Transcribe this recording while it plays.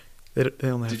They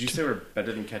only have Did you say we're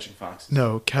better than catching foxes?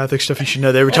 No, Catholic stuff you should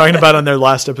know. They were talking about on their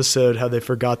last episode how they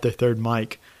forgot their third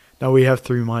mic. Now we have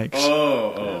 3 mics.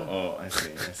 Oh, I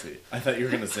see. I thought you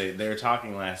were going to say they were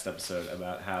talking last episode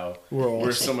about how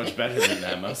we're so much better than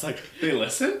them. I was like, they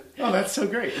listen? Oh, that's so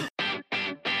great.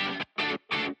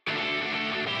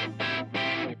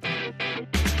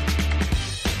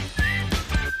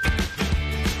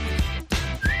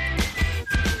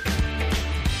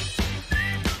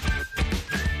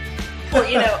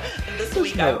 Well, this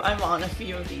week I'm on a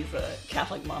few of these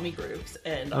Catholic mommy groups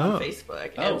and on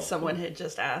Facebook, and someone had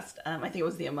just asked, I think it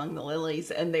was the Among the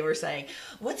Lilies, and they were saying,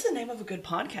 "What's the name of a good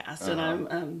podcast?"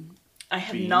 And I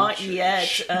have not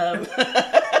yet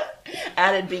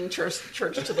added Being Church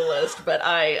to the list, but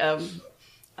I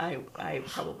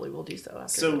probably will do so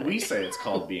after. So we say it's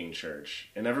called Being Church,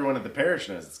 and everyone at the parish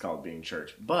knows it's called Being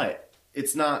Church, but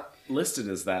it's not listed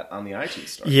as that on the iTunes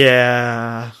store.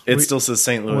 Yeah. It still says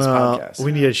St. Louis Podcast.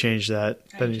 We need to change that.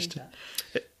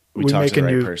 We talked to the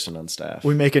right person on staff.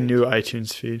 We make a new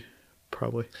iTunes feed,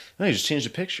 probably. No, you just changed the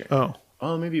picture.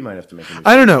 Oh, maybe you might have to make a new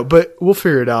I don't know, but we'll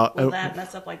figure it out. Will that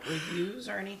mess up like reviews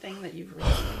or anything that you've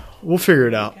received? We'll figure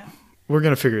it out. We're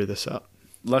going to figure this out.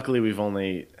 Luckily, we've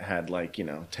only had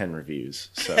 10 reviews.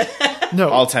 So no,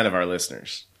 all 10 of our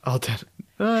listeners. All 10.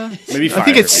 Maybe 5. I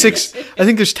think it's 6. I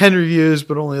think there's 10 reviews,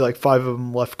 but only 5 of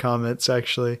them left comments,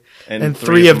 actually. And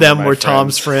 3 of them were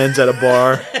Tom's friends at a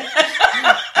bar.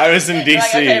 I was in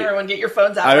D.C. Okay, everyone, get your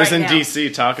phones out. I was in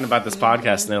D.C. talking about this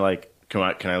podcast, and they're like,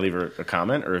 can I leave a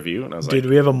comment or review? And I was like,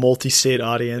 dude, we have a multi-state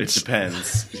audience. It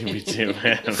depends. We do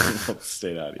have a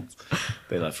multi-state audience.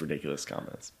 They left ridiculous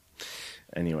comments.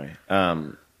 Anyway,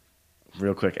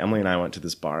 real quick, Emily and I went to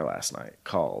this bar last night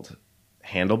called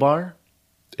Handlebar.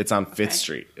 It's on 5th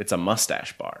Street. It's a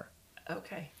mustache bar.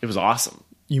 Okay. It was awesome.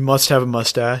 You must have a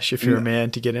mustache if you're a man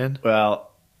to get in.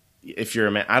 Well, if you're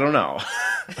a man, I don't know.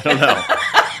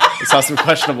 I saw some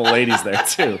questionable ladies there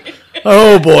too.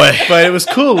 Oh boy! But it was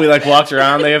cool. We walked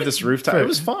around. They have this rooftop. It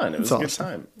was fun. It was a good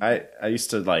time. I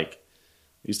used to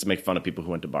make fun of people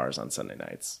who went to bars on Sunday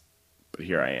nights, but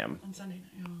here I am on Sunday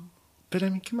night. Oh. But I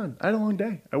mean, come on! I had a long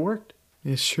day. I worked.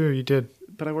 It's true, you did.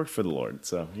 But I worked for the Lord,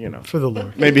 so For the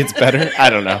Lord. Maybe it's better. I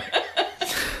don't know.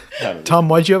 Tom,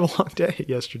 why'd you have a long day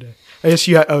yesterday? I guess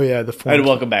you had, the form. I had to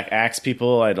welcome back Acts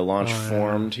people. I had to launch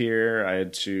Formed here. I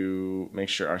had to make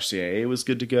sure our CIA was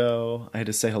good to go. I had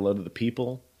to say hello to the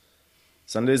people.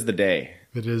 Sunday's the day.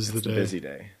 It is the day. It's a busy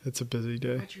day. It's a busy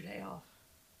day. What's your day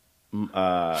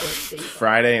off?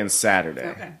 Friday and Saturday.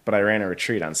 Okay. But I ran a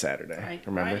retreat on Saturday. Right,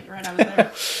 remember? Right, I was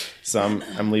there. So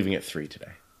I'm leaving at 3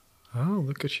 today. Oh,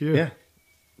 look at you. Yeah.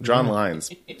 Drawing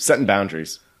lines. Setting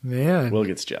boundaries. Man. Will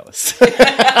gets jealous.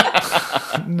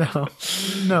 No,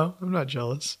 I'm not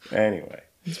jealous. Anyway.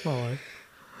 It's my life.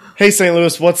 Hey, St.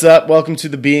 Louis, what's up? Welcome to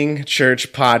the Being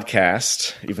Church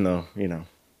podcast. Even though,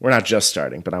 we're not just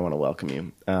starting, but I want to welcome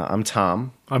you. I'm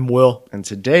Tom. I'm Will. And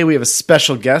today we have a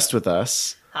special guest with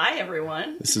us. Hi,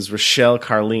 everyone. This is Rochelle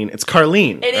Carlin. It's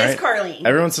Carlin. It is Carlin.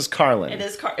 Everyone says Carlin. It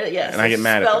is yes. And I get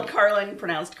mad at them. Spelled Carlin,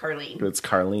 pronounced Carlin. But it's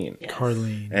Carlin. Yes.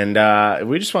 Carlin. And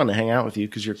we just wanted to hang out with you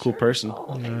because you're a cool person.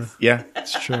 Yeah.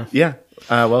 It's true. Yeah.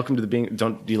 Welcome to the Being...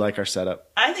 Do you like our setup?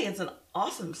 I think it's an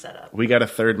awesome setup. We got a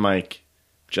third mic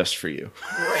just for you.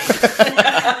 Great.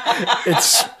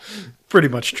 It's pretty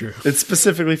much true. It's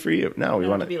specifically for you. No, we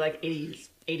want to be like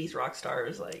 80's rock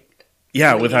stars,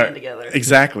 yeah, with our together.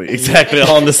 Exactly,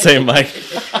 all on the same mic,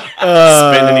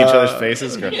 spinning each other's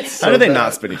faces. How do they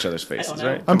not spin each other's faces?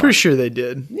 Right? I'm pretty sure they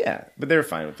did. Yeah, but they were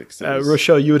fine with it.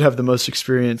 Rochelle, you would have the most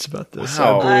experience about this.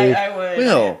 Wow. I would.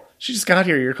 Will, she just got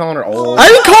here. You're calling her old. I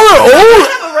didn't call her old.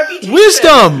 I have a reputation.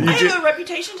 Wisdom. I have a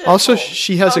reputation to also, uphold.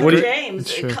 she has Dr. a great.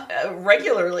 James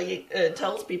regularly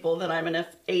tells people that I'm an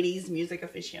 80's music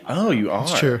aficionado. Oh, you are.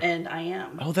 That's true. And I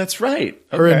am. Oh, that's right.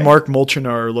 Okay. Her and Mark Molchen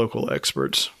are local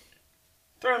experts.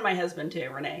 Throwing my husband to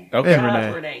Renee. Okay, Shout Renee. out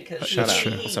to Renee, because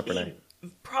What's up, Renee?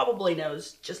 he probably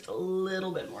knows just a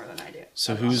little bit more than I do.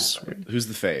 So who's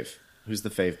the fave? Who's the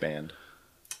fave band?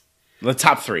 The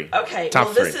top 3. Okay,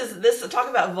 top well, 3. this talk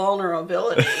about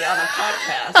vulnerability on a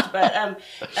podcast. But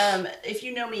if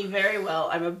you know me very well,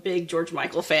 I'm a big George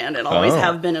Michael fan, and always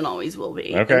have been, and always will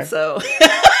be. Okay. And so,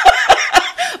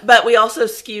 but we also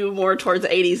skew more towards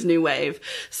 80's new wave.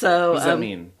 So What does that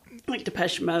mean? Like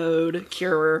Depeche Mode,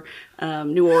 Cure,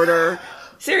 New Order.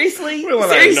 Seriously?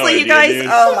 Well, I have no you idea, guys? dude.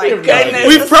 Oh my goodness.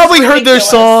 We've probably heard their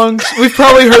songs. We've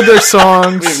probably heard their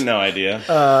songs. We have no idea.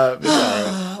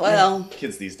 Well,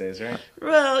 Kids these days, right?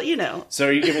 well, So,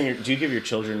 are you do you give your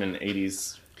children an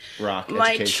 80's rock,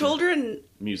 my education, children,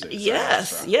 music.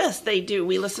 Yes, they do.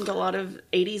 We listen to a lot of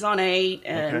 80's on 8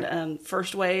 and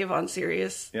First Wave on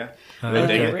Sirius. Yeah.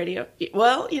 Radio.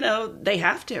 Well, they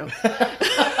have to.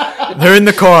 They're in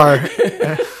the car.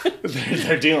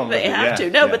 They're dealing with it. They have to.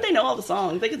 No, but they know all the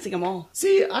songs. They can sing them all.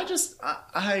 See,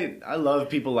 I love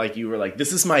people like you who are like,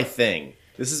 this is my thing.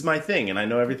 This is my thing, and I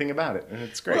know everything about it, and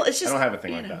it's great. Well, it's just, I don't have a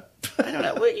thing like that. I don't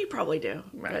know. Well, you probably do.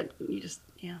 Right. But you just,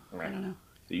 right. I don't know.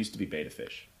 It used to be beta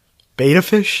fish. Beta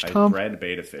fish, Tom? I bred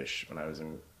beta fish when I was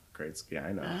in grade school. Yeah,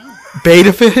 I know. Oh.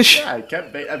 Beta fish? Yeah,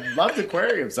 I loved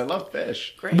aquariums. I love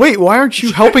fish. Great. Wait, why aren't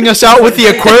you helping us out with the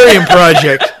aquarium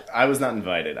project? I was not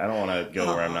invited. I don't want to go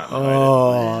where I'm not invited.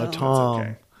 Oh, Tom. It's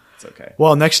okay. It's okay.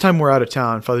 Well, next time we're out of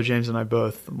town, Father James and I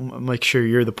both, make sure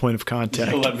you're the point of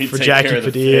contact for Jackie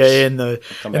Padilla in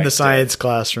the science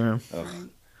classroom. Oh.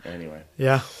 Anyway.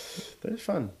 Yeah. They're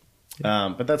fun.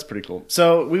 But that's pretty cool.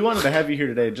 So we wanted to have you here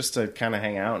today just to kind of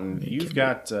hang out, and you've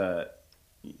got a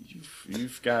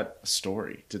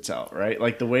story to tell, right?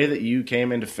 Like the way that you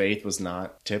came into faith was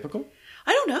not typical.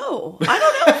 I don't know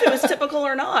if it was typical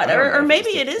or not, or maybe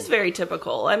it is very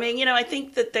typical. I mean, I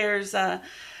think that there's,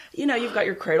 you've got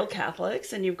your cradle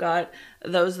Catholics and you've got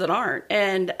those that aren't,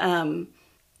 and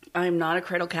I'm not a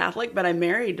cradle Catholic, but I'm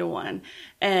married to one,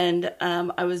 and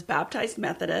I was baptized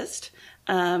Methodist.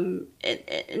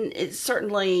 It's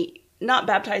certainly not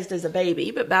baptized as a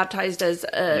baby, but baptized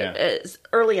as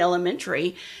early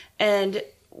elementary, and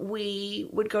we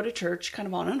would go to church kind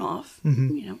of on and off,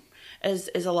 as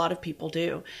a lot of people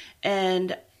do.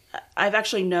 And I've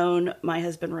actually known my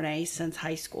husband Renee since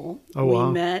high school. Oh, wow.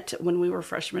 We met when we were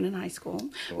freshmen in high school,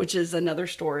 which is another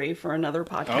story for another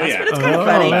podcast, but it's kind of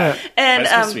funny. And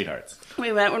high school sweethearts.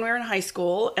 We met when we were in high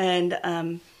school,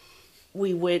 and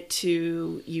we went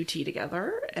to UT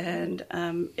together, and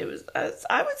it was,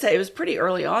 I would say it was pretty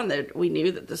early on that we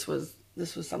knew that this was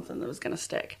something that was going to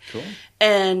stick. Cool.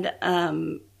 And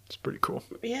it's pretty cool.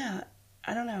 Yeah,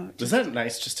 I don't know. Is that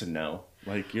nice just to know?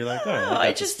 Like you're like,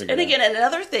 and again,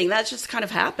 another thing that just kind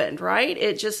of happened, right?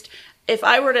 It just, if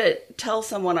I were to tell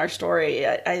someone our story,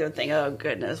 I would think, oh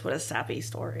goodness, what a sappy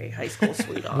story, high school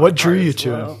sweetheart. What drew you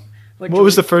to him? What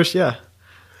was the first? Yeah.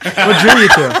 What drew you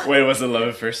to him? Wait, was it love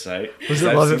at first sight? Was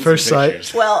it love at first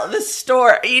sight? Well, the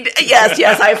story, yes,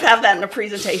 I have that in a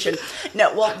presentation.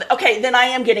 No, well, okay, then I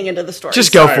am getting into the story.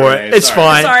 Just go for it. It's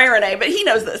fine. Sorry, Renee, but he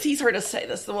knows this. He's heard us say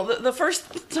this. Well, the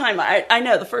first time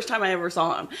the first time I ever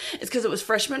saw him is because it was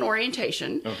freshman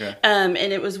orientation. Okay. And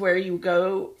it was where you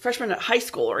go, freshman high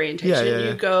school orientation. Yeah.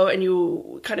 You go and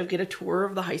you kind of get a tour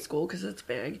of the high school because it's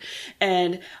big.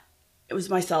 And it was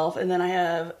myself, and then I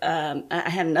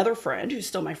had another friend who's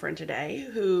still my friend today,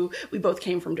 who we both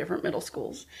came from different middle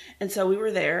schools, and so we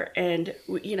were there, and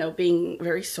being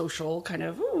very social, kind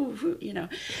of, and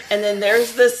then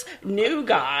there's this new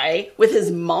guy with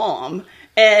his mom.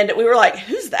 And we were like,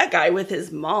 who's that guy with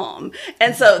his mom?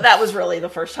 And so that was really the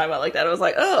first time I looked at it. I was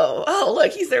like, oh,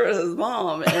 look, he's there with his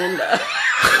mom. And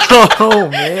oh,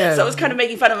 man. So I was kind of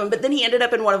making fun of him. But then he ended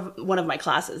up in one of my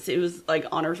classes. It was like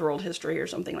honors world history or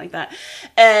something like that.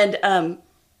 And,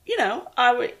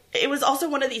 it was also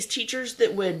one of these teachers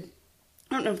that would,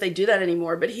 I don't know if they do that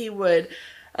anymore, but he would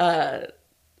announce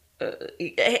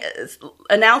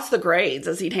the grades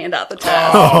as he'd hand out the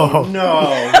test. Oh,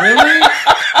 no. Really?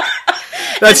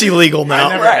 That's illegal now.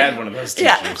 I never had one of those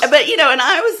teachers. Yeah, but and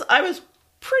I was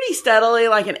pretty steadily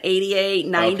like an 88,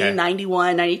 90,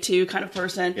 91, 92 kind of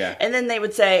person. Yeah. And then they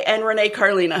would say, and Rochelle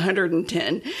Carlin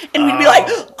 110. And we'd be like,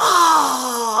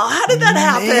 how did that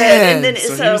happen? Man. And then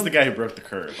so he was the guy who broke the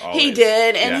curve. Always. He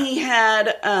did, and he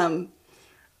had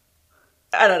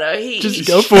I don't know. Just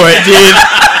go for it,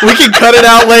 dude. We can cut it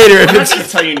out later. I'm not going to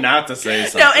tell you not to say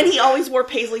something. No, and he always wore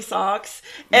paisley socks,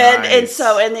 and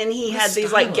then he had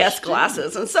these like guest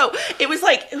glasses, and so it was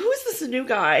like, who is this new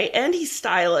guy? And he's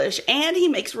stylish, and he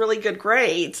makes really good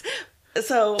grades.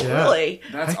 So really,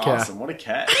 that's awesome. What a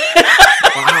cat!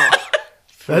 Wow.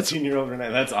 14-year-old Renee,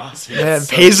 that's awesome. Man,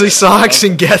 so paisley socks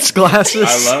and Guess glasses.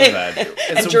 I love that.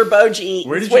 And Gerbeau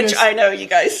jeans, which I know you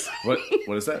guys. What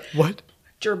is that? What?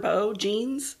 Gerbeau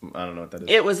jeans. I don't know what that is.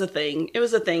 It was a thing. It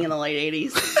was a thing in the late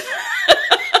 80s.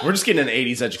 We're just getting an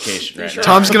 80s education right now.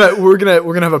 Tom's we're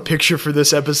gonna have a picture for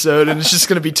this episode, and it's just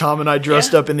gonna be Tom and I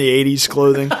dressed up in the 80s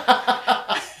clothing.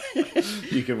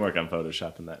 You can work on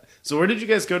photoshopping that. So where did you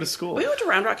guys go to school? We went to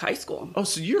Round Rock High School. Oh,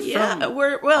 so you're from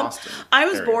Austin I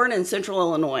was born in Central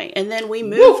Illinois, and then we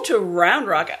moved to Round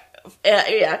Rock.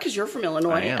 Yeah, because you're from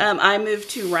Illinois. I am. I moved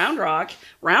to Round Rock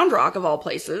of all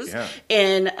places,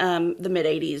 in the mid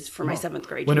 '80s for my 7th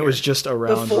grade when year. it was just a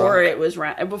Round before Rock. it was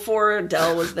before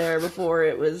Dell was there, before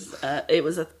it was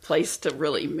a place to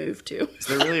really move to. Is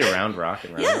there really a Round Rock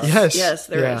in Round Rock? Yes,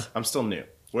 there is. I'm still new.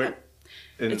 Where?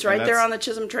 It's right there on the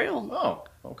Chisholm Trail. Oh,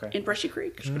 okay. In Brushy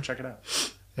Creek. Just go check it out.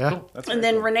 Yeah. Cool. That's And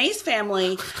then cool. Renee's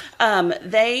family,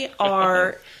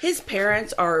 his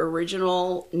parents are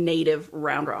original native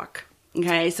Round Rock.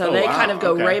 Okay, so they kind of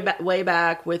go way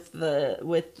back with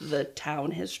the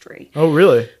town history. Oh,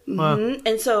 really? Wow.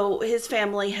 And so his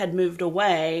family had moved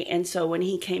away, and so when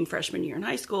he came freshman year in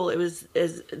high school, it was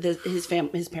his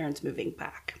parents moving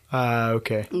back.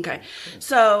 Okay. Okay,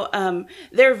 so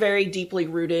they're very deeply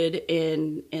rooted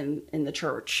in the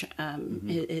church.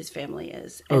 His family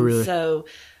is. And really? So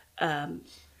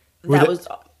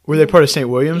Were they part of St.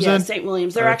 Williams then? Yeah, St.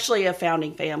 Williams. They're actually a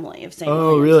founding family of St. Williams.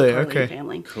 Oh, really? Carlin Okay.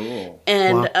 Family. Cool.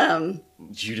 And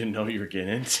You didn't know you were getting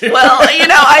into. well,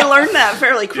 I learned that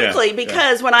fairly quickly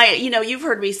because when you've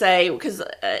heard me say, because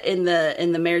in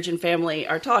the marriage and family,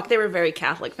 our talk, they were a very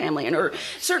Catholic family, or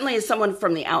certainly as someone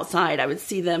from the outside, I would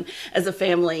see them as a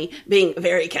family being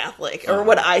very Catholic, or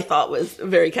what I thought was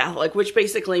very Catholic, which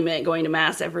basically meant going to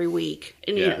mass every week,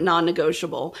 and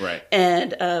non-negotiable, right?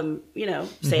 And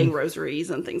saying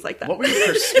rosaries and things like that. What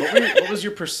was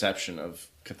your perception of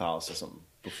Catholicism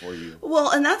before you? Well,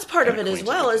 and that's part of it as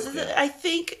well. I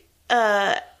think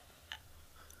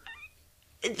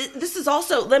this is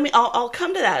also. I'll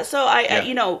come to that.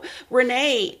 So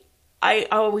Renee, I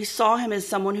always saw him as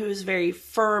someone who was very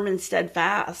firm and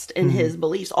steadfast in his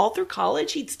beliefs. All through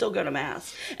college, he'd still go to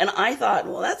mass, and I thought,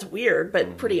 well, that's weird,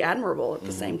 but pretty admirable at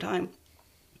the same time.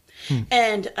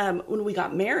 And when we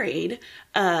got married,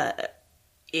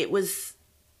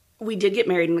 we did get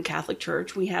married in the Catholic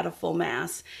Church. We had a full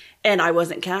mass. And I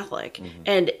wasn't Catholic.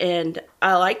 And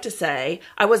I like to say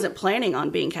I wasn't planning on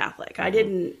being Catholic. I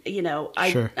didn't,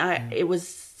 it was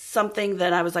something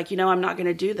that I was like, I'm not going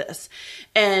to do this.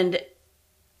 And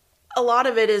a lot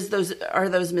of it is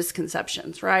those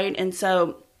misconceptions, right? And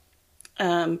so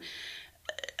I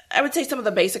would say some of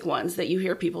the basic ones that you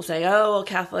hear people say, oh, well,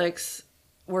 Catholics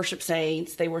worship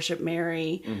saints, they worship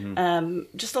Mary.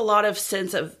 Just a lot of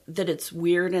sense of that it's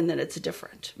weird and that it's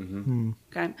different.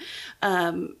 Okay.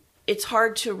 It's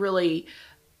hard to really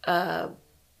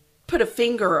put a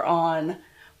finger on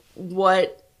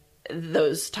what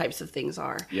those types of things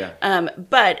are. Yeah.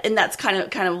 And that's kind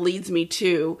of leads me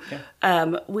to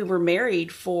we got married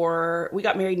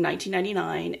in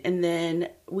 1999, and then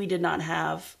we did not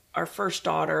have our first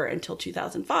daughter until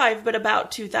 2005, but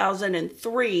about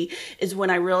 2003 is when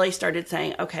I really started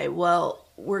saying, okay, well,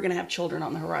 we're going to have children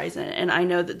on the horizon. And I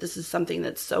know that this is something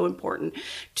that's so important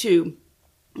to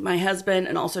my husband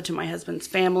and also to my husband's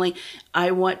family.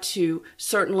 I want to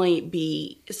certainly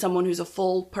be someone who's a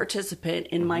full participant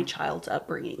in my child's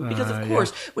upbringing. Because of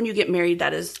course, when you get married,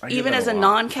 that is, even as a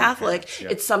non-Catholic,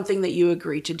 it's something that you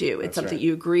agree to do. It's something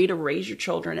you agree to raise your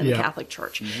children in the Catholic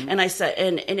Church. And I said,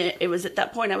 and it was at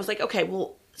that point I was like, okay,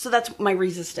 well, so that's my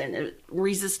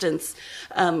resistance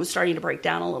was starting to break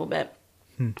down a little bit.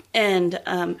 And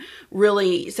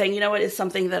really saying, it's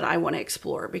something that I want to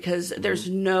explore, because there's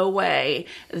no way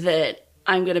that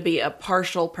I'm going to be a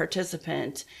partial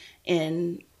participant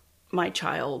in my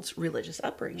child's religious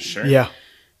upbringing. Sure. Yeah.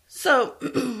 So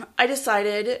I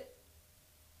decided,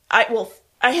 I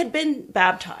had been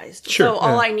baptized. Sure, so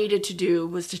all I needed to do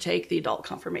was to take the adult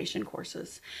confirmation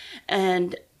courses.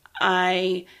 And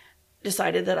I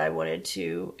decided that I wanted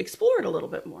to explore it a little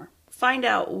bit more, find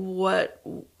out what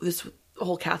this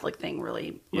whole Catholic thing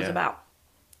really was about.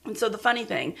 And so the funny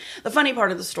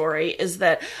part of the story is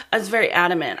that I was very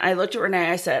adamant. I looked at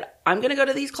Renee, I said, I'm going to go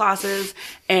to these classes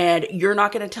and you're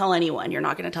not going to tell anyone. You're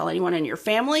not going to tell anyone in your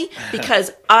family,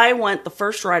 because I want the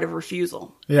first right of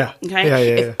refusal. Yeah. Okay. Yeah.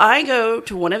 If I go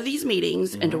to one of these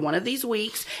meetings and to one of these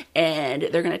weeks and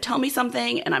they're going to tell me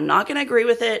something and I'm not going to agree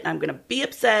with it, and I'm going to be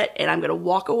upset and I'm going to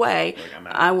walk away,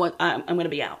 I'm going to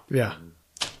be out. Yeah.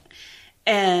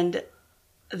 And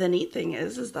the neat thing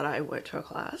is that I went to a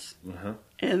class,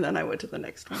 and then I went to the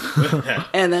next one,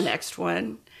 and the next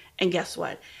one, and guess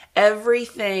what?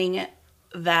 Everything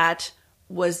that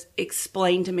was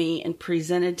explained to me and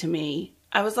presented to me,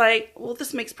 I was like, well,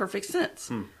 this makes perfect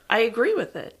sense. I agree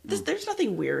with it. There's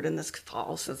nothing weird in this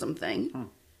Catholicism thing.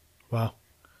 Wow.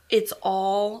 It's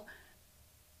all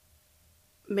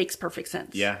makes perfect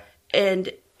sense. Yeah.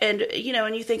 And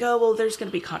you think, oh, well, there's going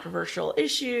to be controversial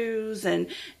issues and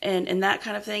that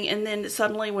kind of thing. And then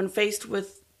suddenly when faced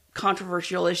with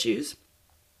controversial issues,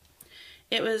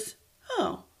 it was,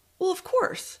 oh, well, of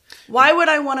course. Why would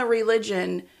I want a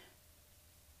religion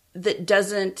that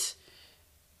doesn't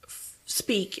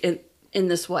speak in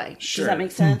this way. Sure. Does that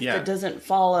make sense? Yeah. That doesn't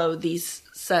follow these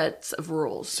sets of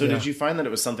rules. So did you find that it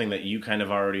was something that you kind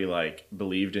of already like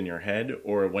believed in your head,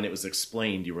 or when it was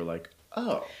explained, you were like,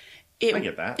 oh, I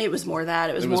get that. It was more that.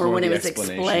 It was more when it was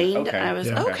explained. Okay. I was,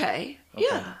 Okay.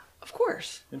 Yeah, of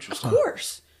course. Interesting. Of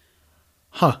course.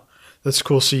 Huh. That's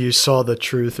cool. So you saw the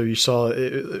truth, or you saw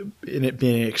it in it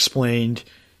being explained.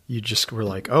 You just were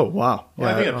like, oh, wow. Well,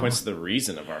 I think it points to the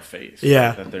reason of our faith.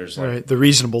 Yeah. That there's right. The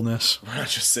reasonableness. We're not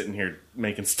just sitting here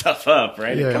making stuff up,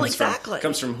 right? Yeah. It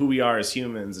comes from who we are as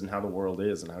humans and how the world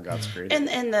is and how God's created.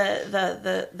 And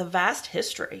the vast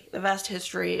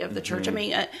history of the church. I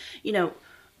mean,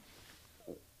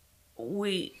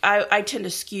 I tend to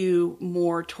skew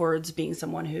more towards being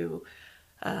someone who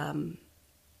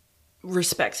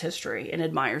respects history and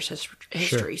admires history.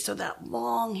 Sure. So that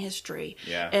long history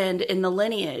and in the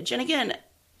lineage. And again,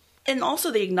 and also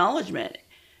the acknowledgement,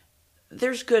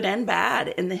 there's good and bad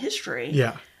in the history.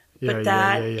 Yeah. But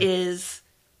that is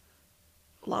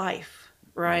life,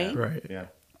 right? Yeah. Right. Yeah.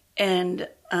 And,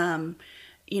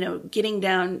 getting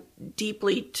down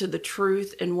deeply to the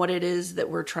truth and what it is that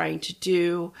we're trying to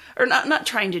do, or not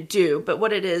trying to do, but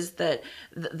what it is that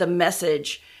the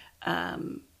message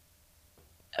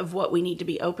of what we need to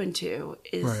be open to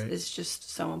is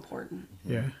just so important.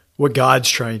 Yeah. What God's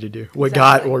trying to do, what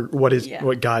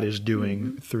God is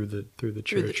doing through the church.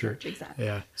 Through the church, exactly.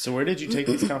 Yeah. So where did you take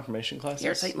these confirmation classes?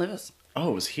 Here at St. Louis.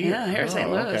 Oh, it was here. Yeah, here at St.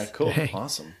 Louis. Okay, cool. Hey.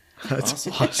 Awesome. That's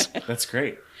awesome. That's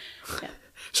great. Yeah.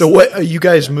 So what, you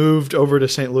guys moved over to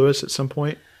St. Louis at some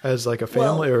point as like a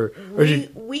family, or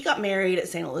we got married at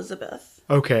St. Elizabeth.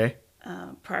 Okay.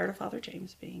 Prior to Father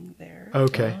James being there.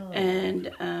 Okay. Oh.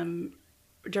 And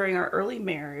during our early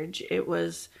marriage, it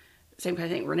was the same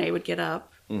kind of thing. Renee would get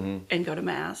up and go to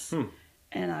Mass,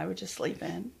 and I would just sleep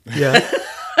in. Yeah.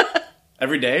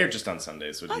 Every day or just on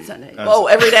Sundays? On Sundays. Oh,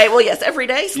 every day. Well, yes, every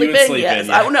day. Sleep in. Yes.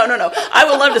 Yeah. No. I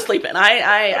would love to sleep in.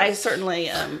 I certainly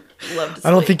love to sleep. I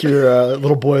don't think your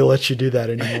little boy lets you do that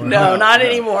anymore. No, not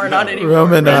anymore. Not anymore.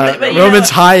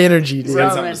 Roman's high energy. He's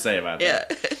got something to say about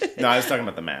that. Yeah. No, I was talking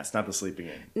about the Mass, not the sleeping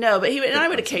in. No, but he and I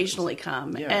would occasionally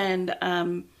come. Yeah.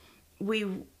 And we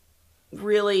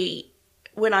really...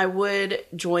 When I would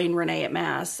join Renee at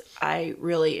Mass, I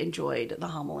really enjoyed the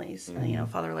homilies. Mm-hmm.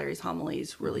 Father Larry's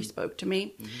homilies really spoke to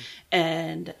me. Mm-hmm.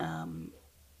 And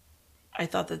I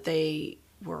thought that they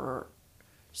were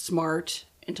smart,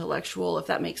 intellectual, if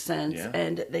that makes sense. Yeah.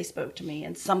 And they spoke to me.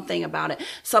 And something about it,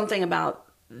 something about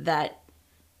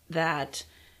that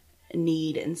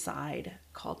need inside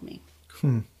called me.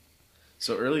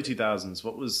 So early 2000s,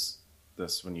 what was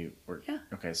this when you were... Yeah.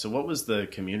 Okay, so what was the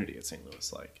community at St.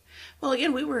 Louis like? Well,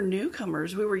 again, we were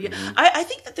newcomers. We were. I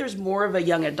think that there's more of a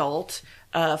young adult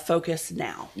focus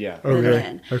now. Yeah. Than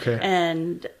then. Okay.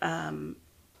 And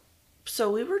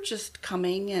so we were just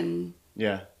coming and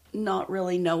not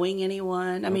really knowing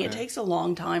anyone. I mean, it takes a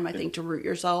long time, I think, to root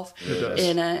yourself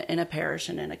in a parish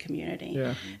and in a community.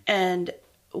 Yeah. And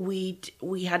we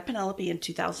had Penelope in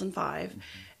 2005.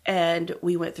 And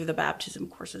we went through the baptism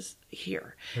courses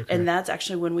here. Okay. And that's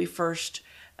actually when we first...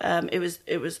 It was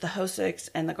the Hosiks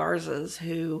and the Garzas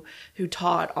who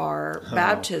taught our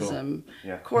baptism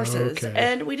courses,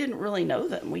 and we didn't really know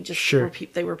them. We just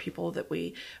they were people that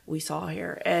we saw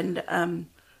here, and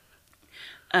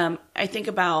I think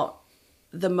about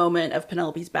the moment of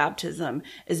Penelope's baptism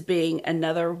as being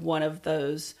another one of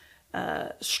those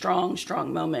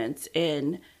strong moments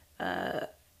in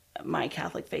my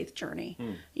Catholic faith journey.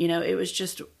 It was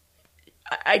just.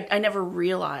 I never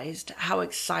realized how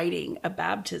exciting a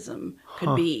baptism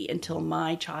could be until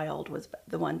my child was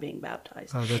the one being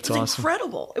baptized. Oh, that's awesome.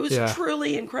 Incredible. It was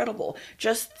truly incredible.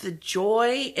 Just the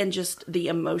joy and just the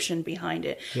emotion behind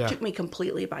it took me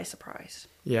completely by surprise.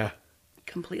 Yeah.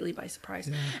 Completely by surprise.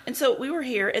 Yeah. And so we were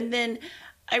here, and then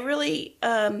I really,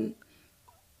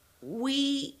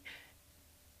 we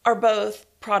are both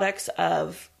products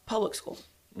of public school.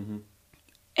 Mm-hmm.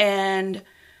 And,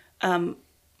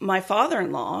 my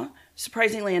father-in-law,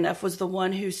 surprisingly enough, was the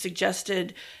one who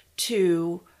suggested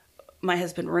to my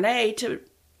husband, Renee, to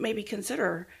maybe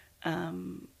consider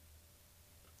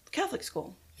Catholic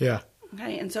school. Yeah.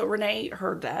 Okay. And so Renee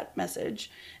heard that message,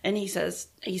 and he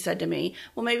said to me,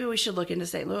 well, maybe we should look into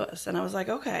St. Louis. And I was like,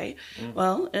 okay,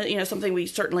 well, something we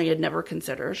certainly had never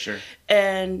considered. Sure.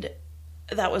 And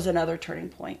that was another turning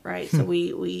point, right? So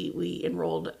we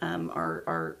enrolled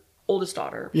our oldest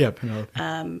daughter. Yeah,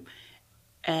 Penelope.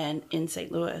 And in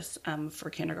St. Louis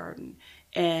for kindergarten.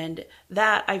 And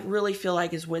that I really feel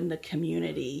like is when the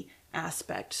community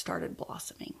aspect started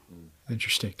blossoming.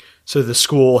 Interesting. So the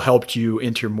school helped you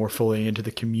enter more fully into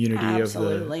the community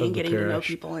Absolutely, of and the getting parish. to know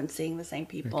people and seeing the same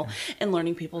people and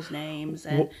learning people's names.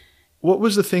 And what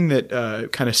was the thing that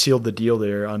kind of sealed the deal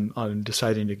there on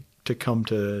deciding to come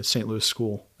to St. Louis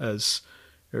School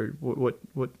or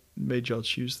what made y'all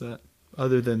choose that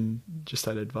other than just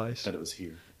that advice? That it was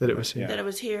here. That it was here. Yeah. That it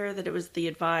was here, that it was the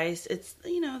advice. It's,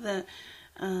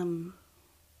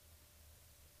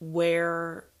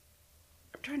 where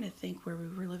I'm trying to think where we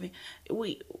were living.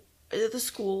 The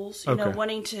schools,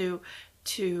 wanting to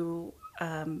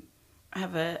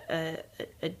have a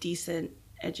decent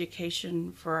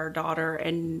education for our daughter,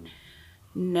 and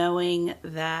knowing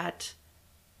that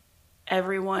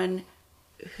everyone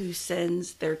who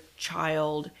sends their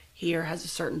child here has a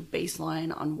certain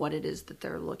baseline on what it is that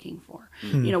they're looking for.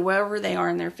 Wherever they are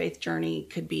in their faith journey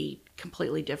could be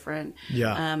completely different.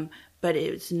 Yeah. But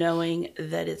it's knowing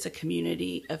that it's a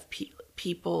community of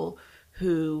people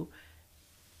who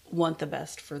want the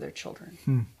best for their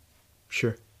children.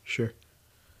 Sure.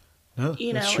 No,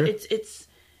 that's true.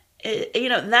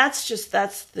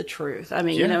 That's the truth. I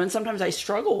mean, and sometimes I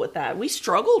struggle with that. We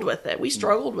struggled with it. We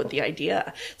struggled with the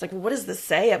idea. It's like, well, what does this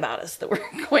say about us that we're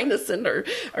going to send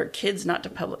our kids not to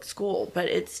public school? But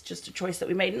it's just a choice that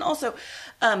we made. And also,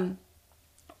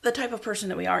 the type of person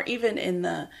that we are, even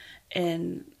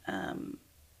in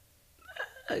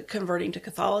converting to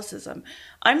Catholicism,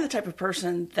 I'm the type of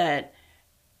person that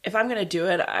if I'm going to do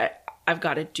it, I've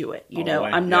got to do it.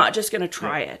 I'm not just going to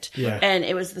try it. Yeah. And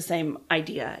it was the same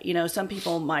idea. Some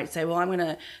people might say, well, I'm going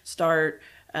to start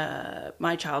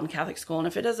my child in Catholic school, and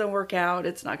if it doesn't work out,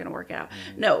 it's not going to work out.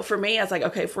 No, for me, I was like,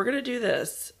 okay, if we're going to do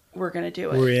this, we're going to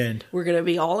do it. We're in. We're going to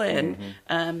be all in.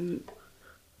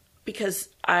 Because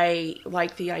I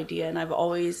like the idea, and I've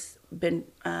always been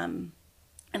an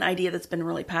idea that's been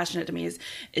really passionate to me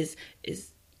is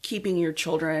keeping your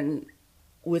children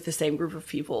with the same group of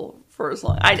people for as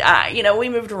long. We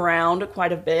moved around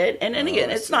quite a bit, and again,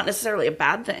 it's not necessarily a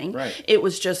bad thing. Right. It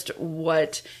was just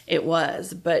what it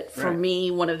was. But for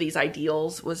me, one of these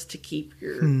ideals was to keep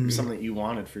your something that you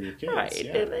wanted for your kids.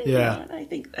 Right. Yeah. And I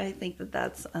think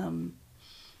that's.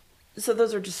 So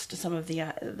those are just some of the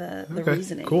Okay,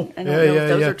 reasoning. cool. I don't know if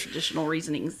those are traditional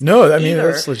reasonings. No, I mean,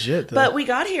 either. that's legit. Though. But we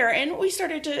got here and we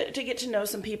started to get to know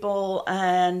some people,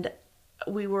 and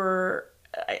we were.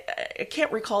 I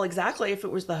can't recall exactly if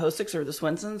it was the Hosicks or the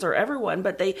Swensons or everyone,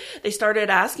 but they started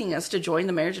asking us to join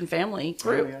the marriage and family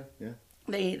group. Oh, yeah.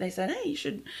 They said, hey, you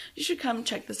should come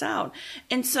check this out.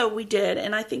 And so we did,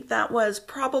 and I think that was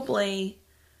probably.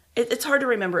 It's hard to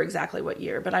remember exactly what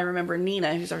year, but I remember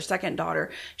Nina, who's our second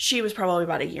daughter, she was probably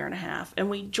about 1.5 years. And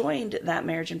we joined that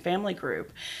marriage and family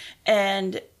group.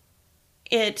 And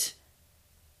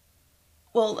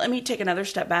well, let me take another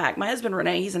step back. My husband,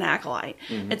 Renee, he's an acolyte.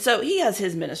 And so he has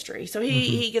his ministry. So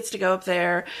he gets to go up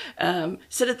there,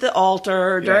 sit at the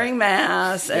altar during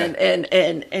Mass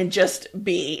and just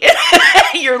be.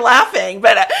 You're laughing.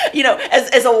 But,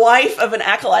 as a wife of an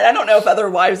acolyte, I don't know if other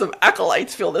wives of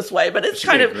acolytes feel this way, but it's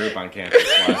kind of a group on campus,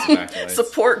 wives of acolytes.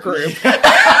 Support group.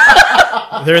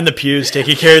 They're in the pews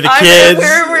taking care of the kids.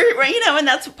 We're and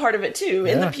that's part of it too.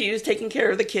 In the pews, taking care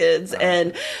of the kids,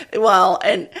 and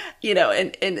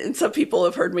some people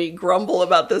have heard me grumble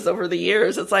about this over the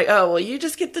years. It's like, oh, well, you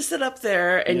just get to sit up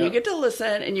there and you get to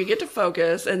listen and you get to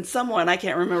focus. And someone, I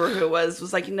can't remember who it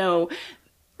was like, no,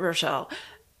 Rochelle,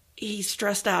 he's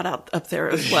stressed out up there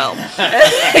as well.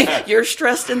 You're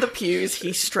stressed in the pews.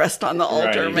 He's stressed on the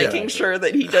altar, making sure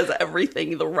that he does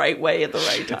everything the right way at the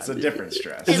right time. It's a different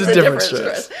stress. It's a different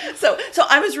stress. So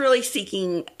I was really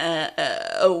seeking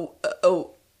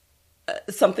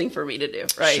something for me to do,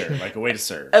 right? Sure, like a way to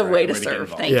serve. A way to serve.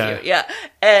 Thank you. Yeah.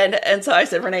 And so I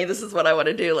said, Renee, this is what I want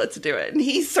to do. Let's do it. And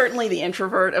he's certainly the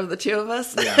introvert of the two of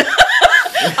us. Yeah.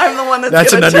 I'm the one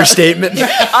that's an understatement.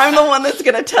 I'm the one that's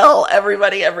going to tell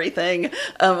everybody everything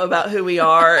about who we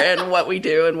are and what we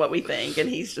do and what we think. And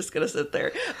he's just going to sit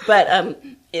there. But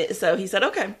so he said,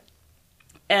 okay.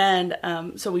 And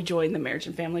so we joined the marriage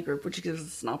and family group, which gives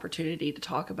us an opportunity to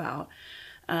talk about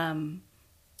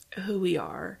who we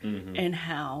are and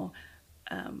how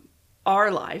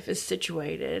our life is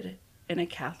situated in a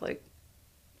Catholic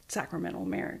sacramental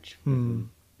marriage. And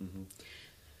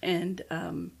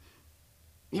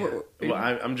well,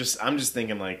 I'm just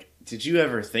thinking, like, did you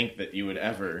ever think that you would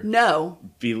ever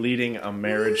be leading a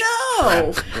marriage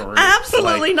prep group?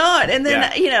 Absolutely not. And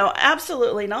then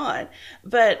absolutely not.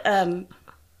 But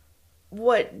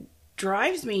what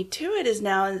drives me to it is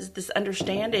this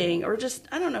understanding, or just,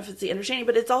 I don't know if it's the understanding,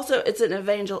 but it's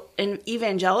an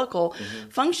evangelical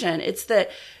function. It's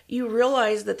that you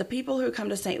realize that the people who come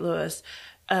to St. Louis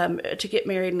to get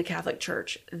married in the Catholic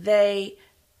Church, they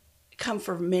come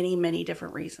for many, many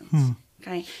different reasons.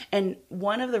 Okay. And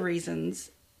one of the reasons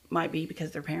might be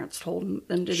because their parents told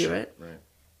them to do it. Right.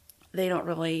 They don't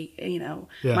really,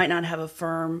 might not have a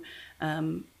firm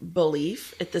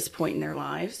belief at this point in their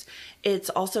lives. It's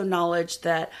also knowledge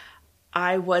that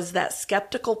I was that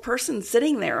skeptical person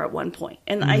sitting there at one point.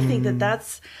 And I think that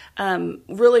that's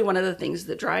really one of the things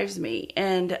that drives me.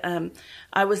 And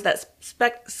I was that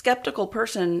skeptical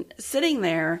person sitting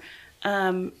there,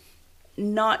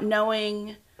 not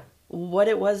knowing what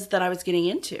it was that I was getting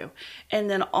into. And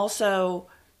then also,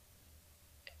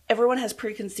 everyone has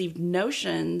preconceived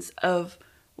notions of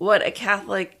what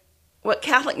Catholic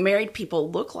married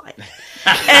people look like.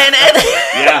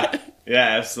 Yeah,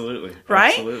 absolutely.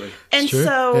 Right? Absolutely. And Sure.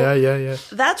 so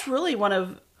that's really one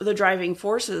of the driving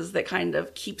forces that kind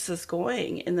of keeps us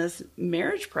going in this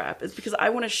marriage prep, is because I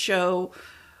want to show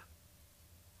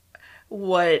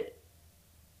what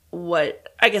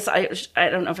I guess I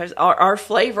don't know if our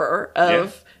flavor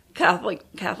of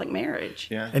Catholic marriage.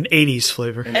 Yeah. An 80's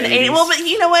flavor. Well, but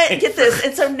you know what? Get this.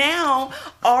 And so now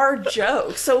our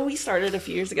jokes. So we started a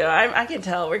few years ago. I can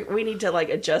tell we need to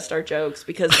adjust our jokes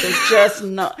because they're just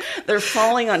not. They're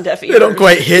falling on deaf ears. They don't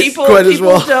quite hit quite as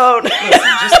well. Don't. Listen,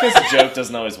 just because a joke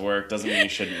doesn't always work doesn't mean you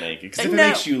shouldn't make it. Because if it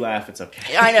makes you laugh, it's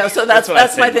okay. I know. So that's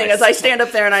my thing. Is I stand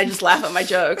up there and I just laugh at my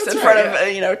jokes in front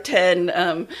of 10.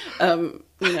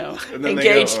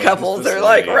 Engaged couples. They're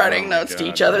writing notes to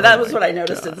each other. That was what I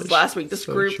noticed this last week. This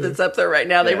group that's up there right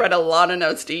now, they write a lot of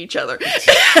notes to each other.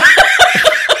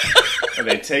 Are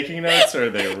they taking notes or are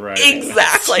they writing?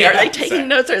 Exactly. Are they taking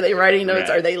notes? Or are they writing notes?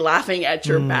 Right. Are they laughing at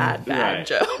your bad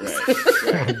jokes?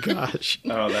 Right. Oh gosh.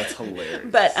 Oh, that's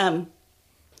hilarious.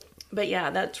 But yeah,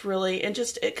 that's really, and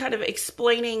just kind of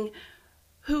explaining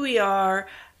who we are,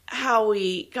 how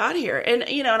we got here. And,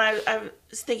 and I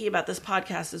was thinking about this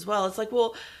podcast as well. It's like,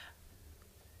 well,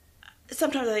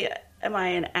 sometimes am I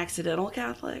an accidental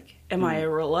Catholic? Am I a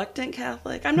reluctant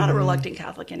Catholic? I'm not a reluctant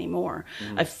Catholic anymore.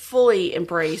 I fully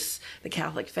embrace the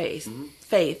Catholic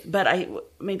faith, but I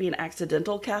maybe an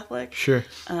accidental Catholic. Sure.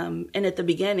 And at the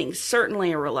beginning,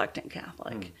 certainly a reluctant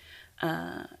Catholic.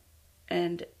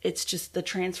 And it's just the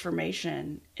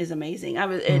transformation is amazing. I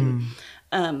was in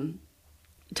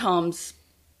Tom's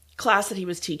class that he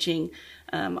was teaching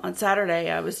on Saturday.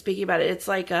 I was speaking about it. It's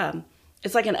like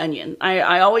an onion.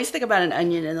 I always think about an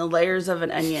onion and the layers of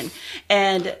an onion.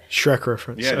 And Shrek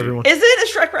reference. Yeah, everyone. Is it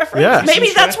a Shrek reference? Yeah.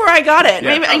 Maybe that's where I got it. Yeah,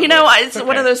 Maybe probably. it's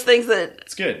one of those things that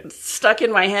it's good. Stuck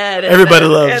in my head. Everybody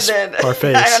loves our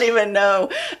face. I don't even know.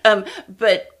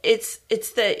 But it's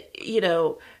the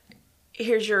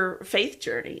here's your faith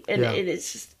journey, and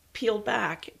it's just peeled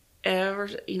back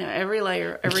every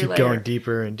layer, every layer, going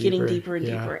deeper and deeper, getting deeper and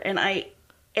deeper.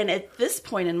 And at this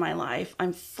point in my life,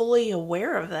 I'm fully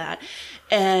aware of that,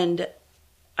 and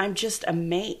I'm just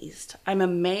amazed. I'm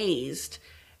amazed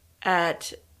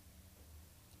at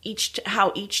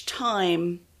how each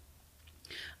time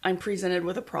I'm presented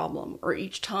with a problem, or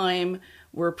each time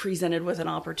we're presented with an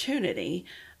opportunity,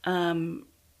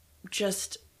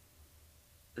 just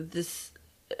this,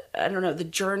 I don't know, the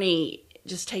journey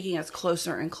just taking us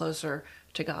closer and closer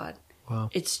to God. Wow.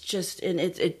 It's just, and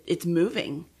it's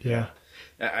moving. Yeah.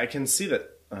 I can see that,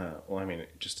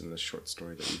 just in this short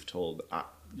story that you've told,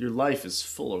 your life is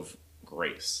full of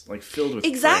grace, filled with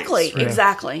grace, right?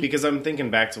 Exactly. Because I'm thinking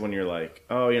back to when you're like,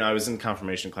 I was in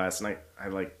confirmation class, and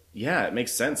I it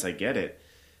makes sense, I get it.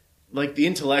 The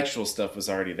intellectual stuff was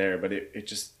already there, but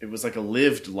it was like a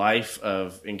lived life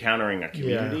of encountering a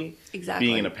community,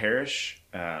 being in a parish,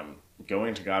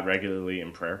 going to God regularly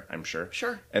in prayer, I'm sure.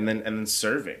 Sure. And then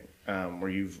serving, where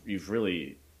you've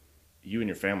really, you and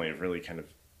your family have really kind of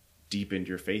deepened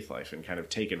your faith life and kind of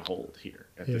taken hold here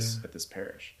at this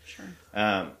parish. Sure.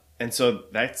 And so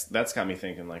that's got me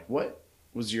thinking, what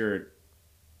was your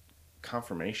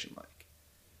confirmation like?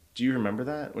 Do you remember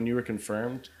that when you were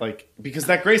confirmed? Because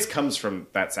that grace comes from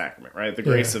that sacrament, right? The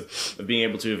grace of being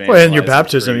able to evangelize. Well, and your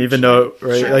baptism, even though,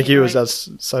 right, Sure, he was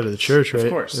outside of the church, right?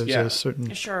 Of course, a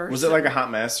certain... Sure. Was it a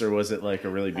hot mess, or was it a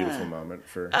really beautiful moment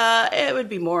for... It would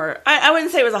be more... I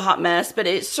wouldn't say it was a hot mess, but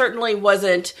it certainly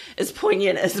wasn't as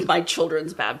poignant as my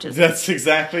children's baptism. That's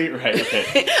exactly right.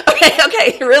 Okay.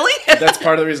 Okay, really? That's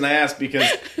part of the reason I asked, because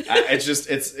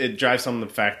it drives home the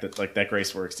fact that that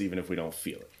grace works even if we don't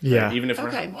feel it. Right? Yeah. Even if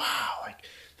we're like, wow,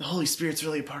 the Holy Spirit's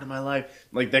really a part of my life.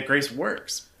 That grace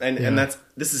works, and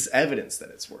this is evidence that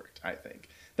it's worked. I think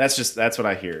that's what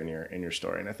I hear in your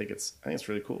story, and I think it's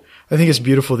really cool. I think it's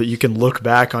beautiful that you can look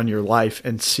back on your life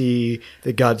and see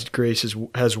that God's grace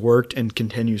has worked and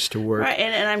continues to work. Right,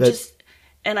 and I'm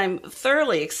and I'm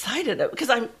thoroughly excited because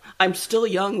I'm still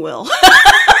young, Will.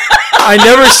 I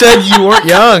never said you weren't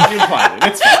young.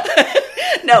 It's fine.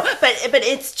 No, but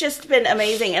it's just been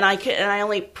amazing, and I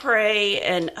only pray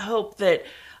and hope that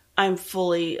I'm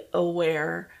fully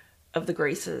aware of the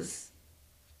graces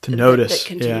to notice that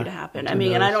continue to happen. I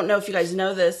mean, and I don't know if you guys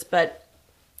know this, but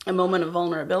a moment of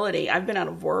vulnerability. I've been out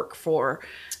of work for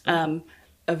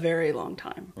a very long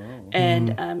time,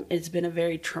 and it's been a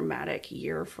very traumatic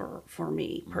year for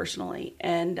me personally,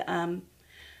 and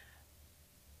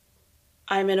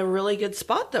I'm in a really good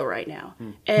spot though right now,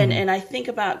 and I think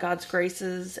about God's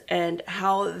graces and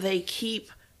how they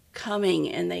keep coming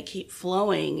and they keep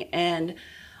flowing, and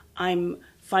I'm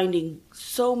finding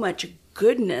so much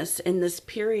goodness in this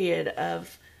period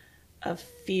of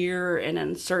fear and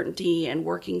uncertainty and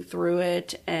working through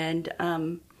it, and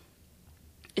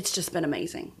it's just been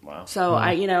amazing. Wow. So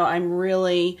I'm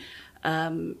really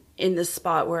in this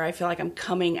spot where I feel like I'm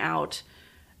coming out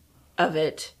of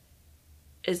it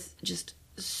is just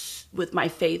with my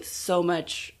faith so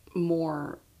much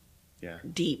more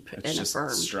deep it's and just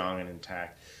affirmed, strong and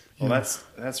intact. Well,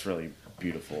 that's really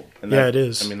beautiful. And it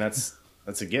is. I mean, that's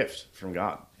a gift from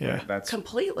God. Yeah, right? That's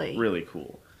completely really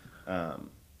cool.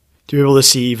 To be able to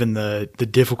see even the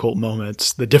difficult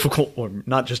moments, or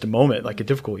not just a moment, like a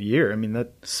difficult year. I mean,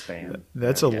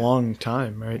 that's a long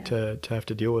time, right? To have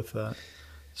to deal with that.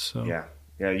 So yeah,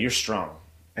 you're strong,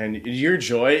 and your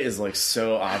joy is like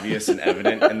so obvious and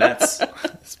evident, and that's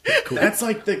cool. That's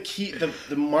like the key,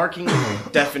 the marking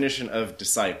definition of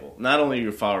disciple. Not only are you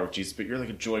a follower of Jesus, but you're like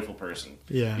a joyful person.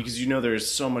 Yeah, because there's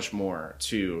so much more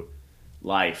to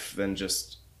life than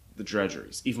just the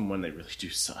drudgeries, even when they really do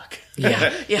suck.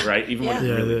 Yeah. Right? Even when it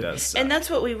really does suck. And that's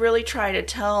what we really try to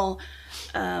tell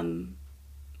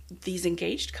these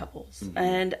engaged couples.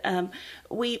 And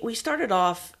we started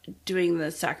off doing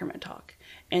the sacrament talk,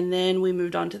 and then we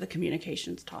moved on to the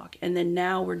communications talk, and then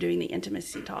now we're doing the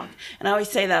intimacy talk. And I always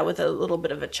say that with a little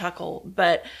bit of a chuckle,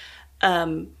 but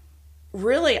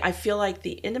really I feel like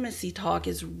the intimacy talk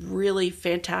is really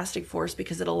fantastic for us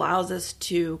because it allows us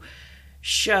to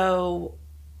show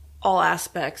all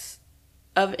aspects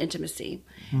of intimacy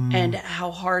and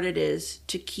how hard it is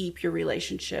to keep your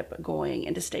relationship going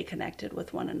and to stay connected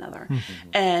with one another.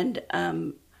 And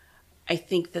I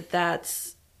think that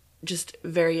that's just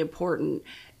very important,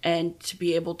 and to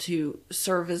be able to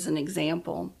serve as an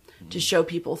example to show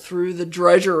people through the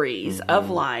drudgeries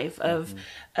of life, of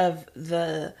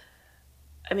the,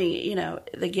 I mean,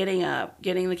 the getting up,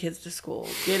 getting the kids to school,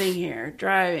 getting here,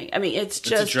 driving. I mean, it's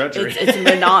just, it's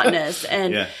monotonous.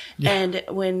 And, and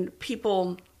when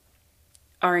people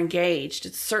are engaged,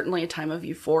 it's certainly a time of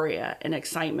euphoria and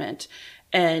excitement,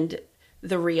 and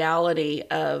the reality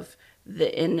of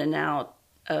the in and out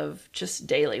of just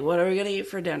daily. What are we going to eat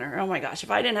for dinner? Oh my gosh, if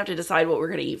I didn't have to decide what we're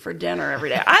going to eat for dinner every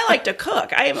day. I like to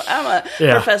cook. I'm a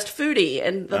professed foodie,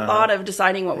 and the thought of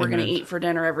deciding what we're going to eat for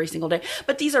dinner every single day.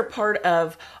 But these are part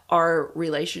of our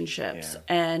relationships.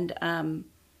 And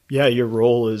your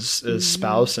role as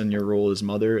spouse and your role as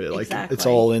mother, exactly. It's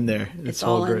all in there. It's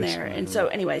all in there. And so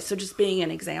anyway, so just being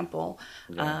an example,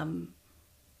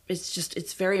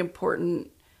 it's very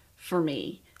important for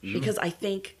me because I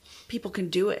think people can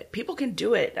do it. People can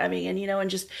do it. I mean,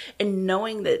 and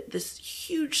knowing that this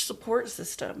huge support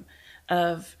system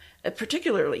of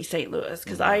particularly St. Louis,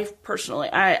 because I personally,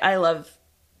 I love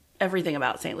everything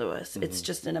about St. Louis. It's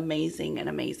just an amazing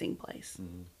place.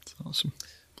 It's awesome.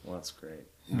 Well, that's great.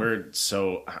 I'm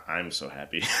so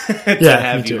happy to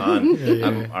have you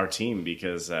on our team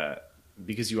because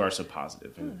you are so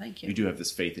positive. And thank you. You do have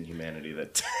this faith in humanity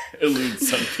that eludes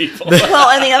some people. Well,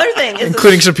 and the other thing is...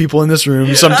 including some people in this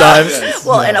room sometimes.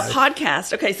 And a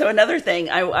podcast. Okay, so another thing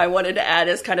I wanted to add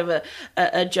as kind of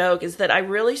a joke is that I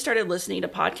really started listening to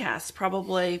podcasts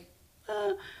probably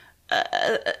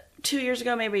 2 years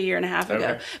ago, maybe a year and a half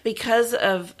ago, because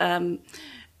of... and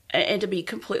to be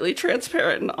completely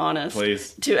transparent and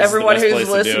honest to everyone who's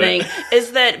listening,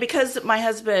 is that because my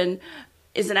husband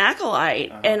is an acolyte,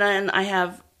 and then I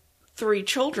have 3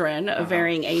 children of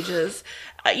varying ages,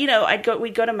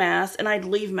 we'd go to Mass, and I'd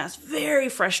leave Mass very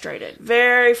frustrated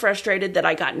that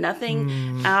I got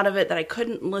nothing out of it, that I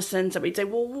couldn't listen. Somebody'd say,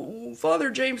 well, Father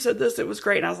James said this, it was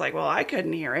great. And I was like, well, I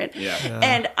couldn't hear it.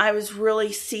 And I was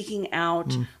really seeking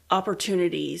out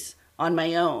opportunities on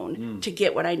my own to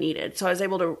get what I needed. So I was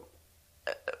able to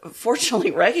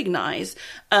fortunately recognize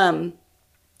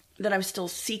that I was still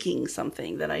seeking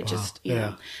something that I just,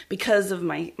 because of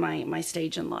my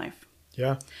stage in life.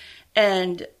 Yeah.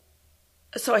 And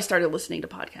so I started listening to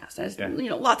podcasts.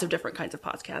 Lots of different kinds of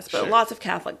podcasts, but lots of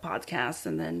Catholic podcasts,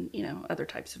 and then other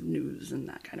types of news and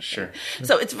that kind of thing.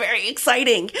 So it's very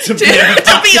exciting to be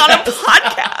on a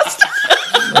podcast.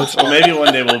 Well, maybe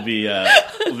one day we'll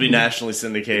be nationally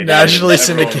syndicated. Nationally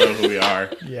syndicated. syndicated. Know who we are.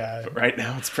 Yeah. But right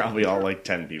now, it's probably all like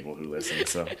 10 people who listen.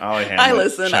 So I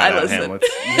listen. Hamlet.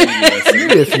 You listen.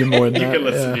 Maybe a few more than You that. can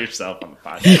listen to yourself on the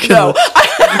podcast. No,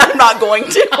 I'm not going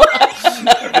to.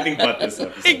 Everything but this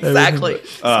episode. Exactly.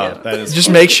 That is Just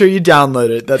fun. make sure you download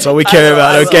it. That's all we care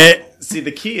about, I will. okay? See,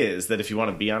 the key is that if you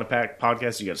want to be on a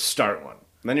podcast, you got to start one.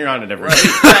 And then you're on it every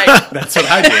week. Right. That's what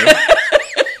I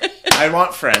do. I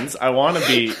want friends. I want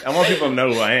people to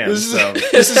know who I am. This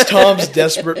is Tom's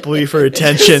desperate plea for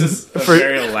attention. This is a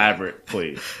very elaborate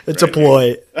plea. It's a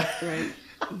ploy. Right.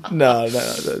 No,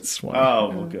 that's fine. Oh,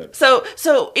 well, good. So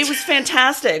it was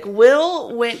fantastic.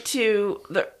 Will went to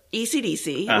the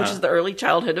ECDC, which is the Early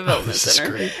Childhood Development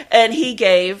Center, and he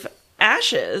gave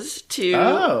ashes to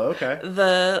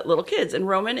the little kids. And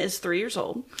Roman is 3 years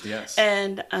old. Yes.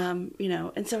 And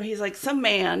and so he's like, some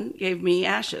man gave me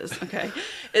ashes,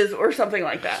 or something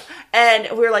like that. And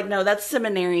we were like, no, that's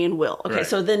seminarian Will. Okay, right.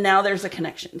 So then now there's a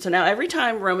connection. So now every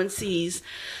time Roman sees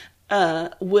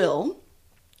Will,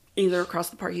 either across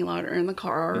the parking lot or in the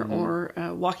car or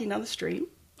walking down the street,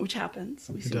 which happens.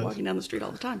 We see him walking down the street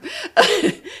all the time.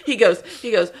 He goes,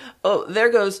 oh, there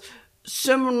goes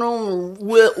cinnamon roll.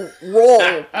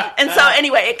 And so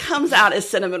anyway, it comes out as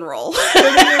cinnamon roll.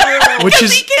 Which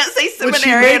is he can't say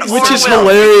seminarian which is Will.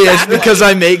 hilarious Exactly. because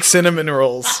I make cinnamon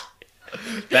rolls.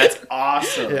 That's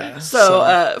awesome. Yeah.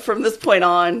 So from this point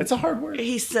on, It's a hard word.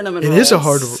 he's cinnamon It rolls. is a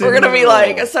hard word. We're going to be Cinnamon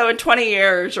like, roll. so in 20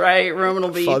 years, right, Roman will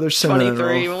be Father Cinnamon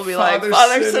 23. Roll. We'll be Father like,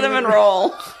 Father Cinnamon Cinnamon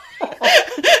Roll.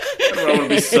 Everyone would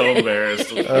be so embarrassed.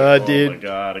 Dude. Oh my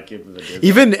god, I can't believe I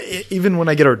did that. Even when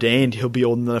I get ordained, he'll be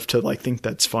old enough to think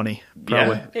that's funny.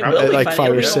 Probably. Yeah. It will be Like funny. 5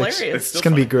 It'll or be 6. hilarious. still It's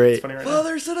gonna be funny. great. It's funny right now.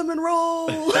 Father Cinnamon Roll.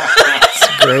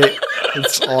 It's great.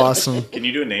 It's awesome. Can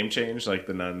you do a name change like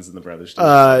the nuns and the brothers?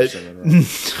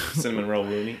 Cinnamon roll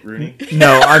Rooney.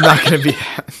 No, I'm not gonna be.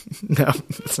 No,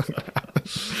 it's not gonna happen.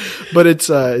 But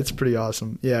it's pretty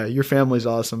awesome. Yeah, your family's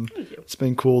awesome. It's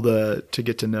been cool to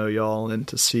get to know y'all and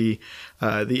to see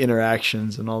the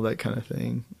interactions and all that kind of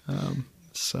thing.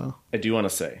 So I do want to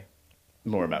say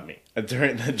more about me.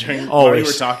 During while Always. you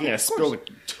were talking, I spilled a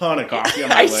ton of coffee on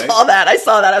my I leg. saw that. I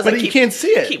was But like, you can't see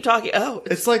it. Keep talking. Oh,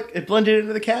 It's like it blended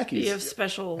into the khakis. you have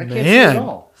special I can't see it at Man.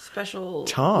 all.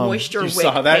 Tom, moisture You wick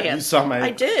saw that? pants. You saw my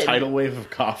I did. tidal wave of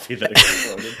coffee that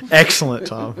exploded. excellent,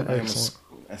 Tom. I Excellent.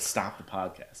 stopped the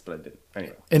podcast, but I didn't.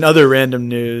 Anyway. In other random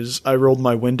news, I rolled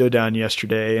my window down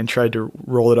yesterday and tried to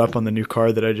roll it up on the new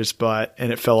car that I just bought,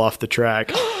 and it fell off the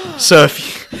track. So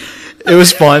it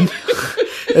was fun.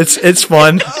 It's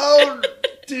fun. Oh,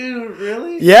 dude,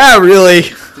 really? Yeah, really.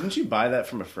 Didn't you buy that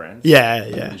from a friend? Yeah.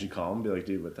 Did you call him and be like,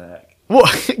 dude, what the heck? Well,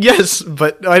 yes,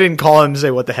 but I didn't call him and say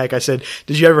what the heck. I said,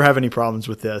 "Did you ever have any problems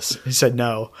with this?" He said,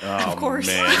 "No." Oh, Of course.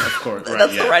 man, of course. Right,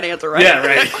 That's yeah. the right answer, right? Yeah,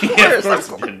 right. Yeah, of course.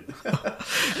 course it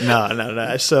did.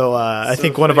 No. So I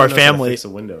think So one of funny our you know how to family. fix a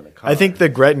window in a car. I think the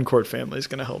Grettencourt family is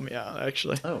going to help me out.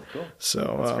 Actually. Oh, cool.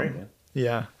 So That's great, man.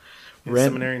 yeah, Yeah,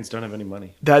 Ran- seminarians don't have any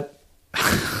money. that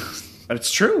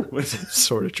It's true.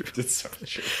 sort of true. It's sort of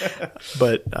true.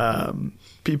 But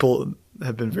people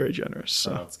have been very generous.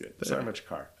 So Oh, that's good. Sorry about your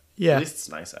car. Yeah. At least it's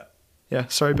nice out. yeah,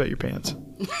 sorry about your pants.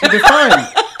 Dude, they're fine.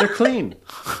 They're clean.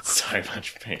 Sorry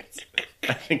about your pants.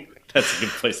 I think that's a good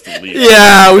place to leave.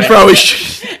 Yeah, we probably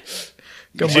should.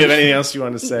 Did you have anything else you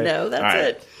wanted to say? No, that's All right.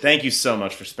 it. Thank you so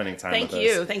much for spending time Thank with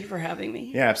you. us. Thank you for having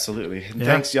me. Yeah, absolutely. And Yeah.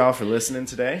 thanks, y'all, for listening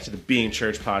today to the Being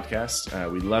Church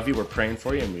podcast. We love you. We're praying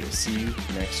for you, and we will see you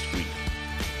next week.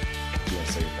 You want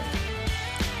to say your thing?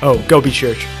 Oh, go be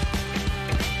church.